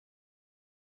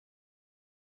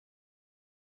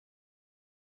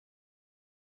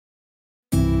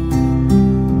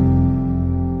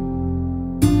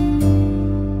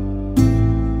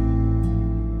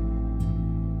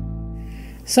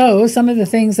So, some of the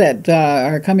things that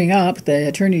are coming up, the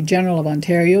Attorney General of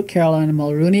Ontario, Caroline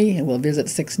Mulroney, will visit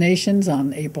Six Nations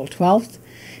on April 12th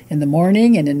in the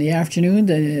morning, and in the afternoon,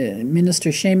 the Minister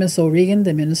Seamus O'Regan,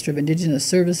 the Minister of Indigenous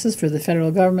Services for the federal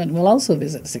government, will also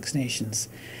visit Six Nations.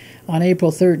 On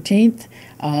April 13th,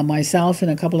 myself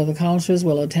and a couple of the councillors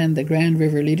will attend the Grand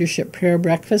River Leadership Prayer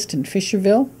Breakfast in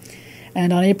Fisherville.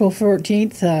 And on April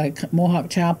 14th, Mohawk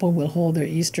Chapel will hold their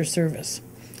Easter service.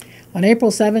 On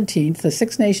April 17th, the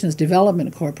Six Nations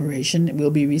Development Corporation will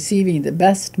be receiving the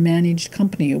Best Managed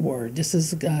Company Award. This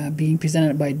is being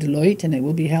presented by Deloitte, and it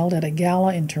will be held at a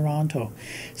gala in Toronto.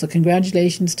 So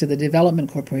congratulations to the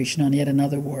Development Corporation on yet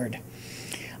another award.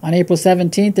 On April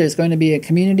 17th, there's going to be a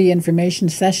community information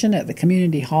session at the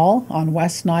Community Hall on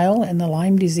West Nile and the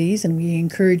Lyme disease, and we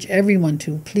encourage everyone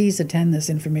to please attend this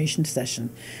information session.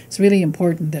 It's really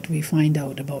important that we find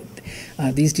out about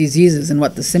these diseases and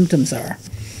what the symptoms are.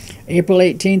 April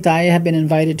 18th, I have been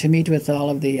invited to meet with all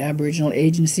of the Aboriginal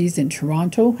agencies in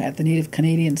Toronto at the Native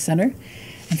Canadian Centre.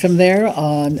 And from there,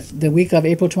 on the week of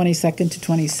April 22nd to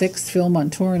 26th, Phil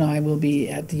Montour and I will be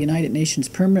at the United Nations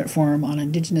Permanent Forum on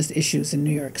Indigenous Issues in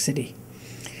New York City.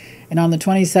 And on the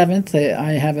 27th,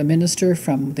 I have a minister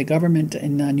from the government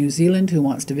in New Zealand who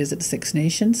wants to visit Six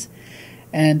Nations.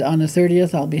 And on the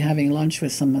 30th, I'll be having lunch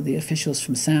with some of the officials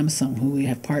from Samsung who we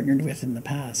have partnered with in the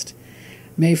past.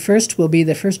 May 1st will be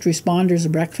the first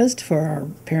responders breakfast for our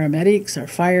paramedics, our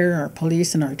fire, our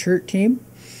police, and our church team.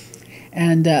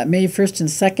 And May 1st and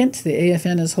 2nd, the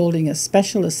AFN is holding a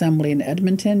special assembly in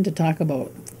Edmonton to talk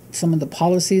about some of the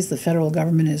policies the federal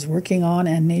government is working on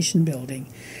and nation building.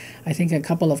 I think a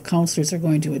couple of councillors are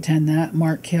going to attend that,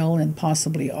 Mark Hill and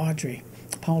possibly Audrey,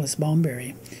 Paulus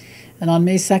Bomberry. And on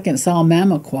May 2nd, Sal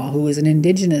Mamakwa, who is an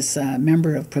Indigenous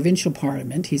member of provincial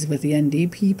parliament, he's with the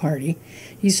NDP party,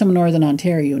 he's from Northern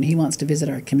Ontario and he wants to visit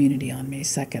our community on May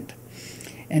 2nd.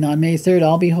 And on May 3rd,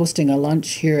 I'll be hosting a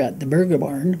lunch here at the Burger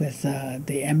Barn with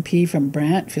the MP from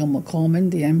Brant, Phil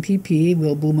McColman, the MPP,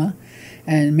 Will Bouma,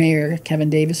 and Mayor Kevin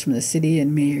Davis from the city,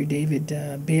 and Mayor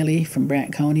David Bailey from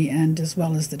Brant County, and as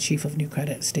well as the Chief of New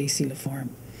Credit, Stacey Laforme.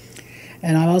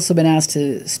 And I've also been asked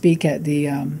to speak at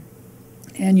the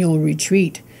annual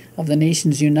retreat of the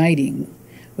Nations Uniting,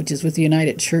 which is with the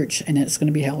United Church, and it's going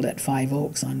to be held at Five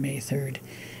Oaks on May 3rd.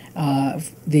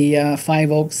 The Five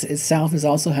Oaks itself is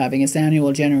also having its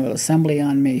annual General Assembly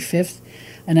on May 5th,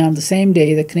 and on the same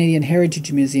day, the Canadian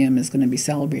Heritage Museum is going to be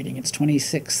celebrating its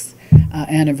 26th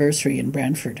anniversary in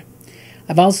Brantford.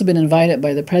 I've also been invited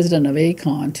by the president of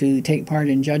ACON to take part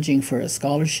in judging for a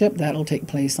scholarship. That'll take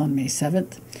place on May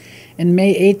 7th. And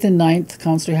May 8th and 9th,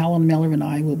 Councillor Helen Miller and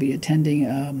I will be attending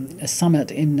a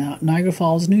summit in Niagara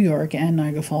Falls, New York, and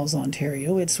Niagara Falls,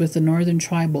 Ontario. It's with the Northern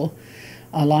Tribal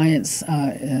Alliance,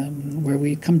 where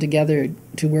we come together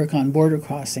to work on border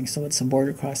crossing, so it's a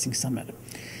border crossing summit.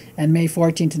 And May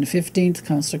 14th and 15th,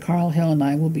 Councillor Carl Hill and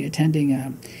I will be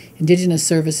attending Indigenous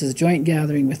Services joint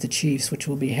gathering with the Chiefs, which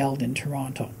will be held in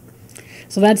Toronto.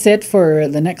 So that's it for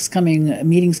the next coming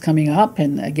meetings coming up.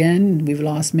 And again, we've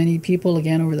lost many people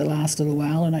again over the last little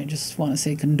while, and I just want to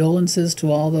say condolences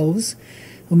to all those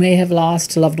who may have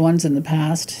lost loved ones in the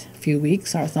past few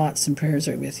weeks. Our thoughts and prayers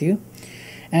are with you.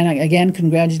 And again,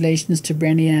 congratulations to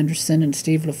Brenny Anderson and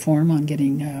Steve Laforme on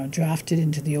getting drafted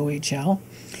into the OHL.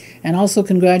 And also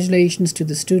congratulations to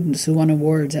the students who won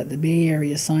awards at the Bay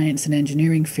Area Science and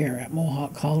Engineering Fair at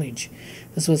Mohawk College.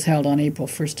 This was held on April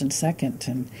 1st and 2nd,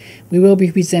 and we will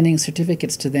be presenting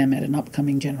certificates to them at an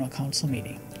upcoming General Council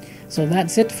meeting. So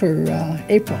that's it for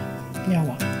April.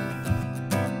 Yawa.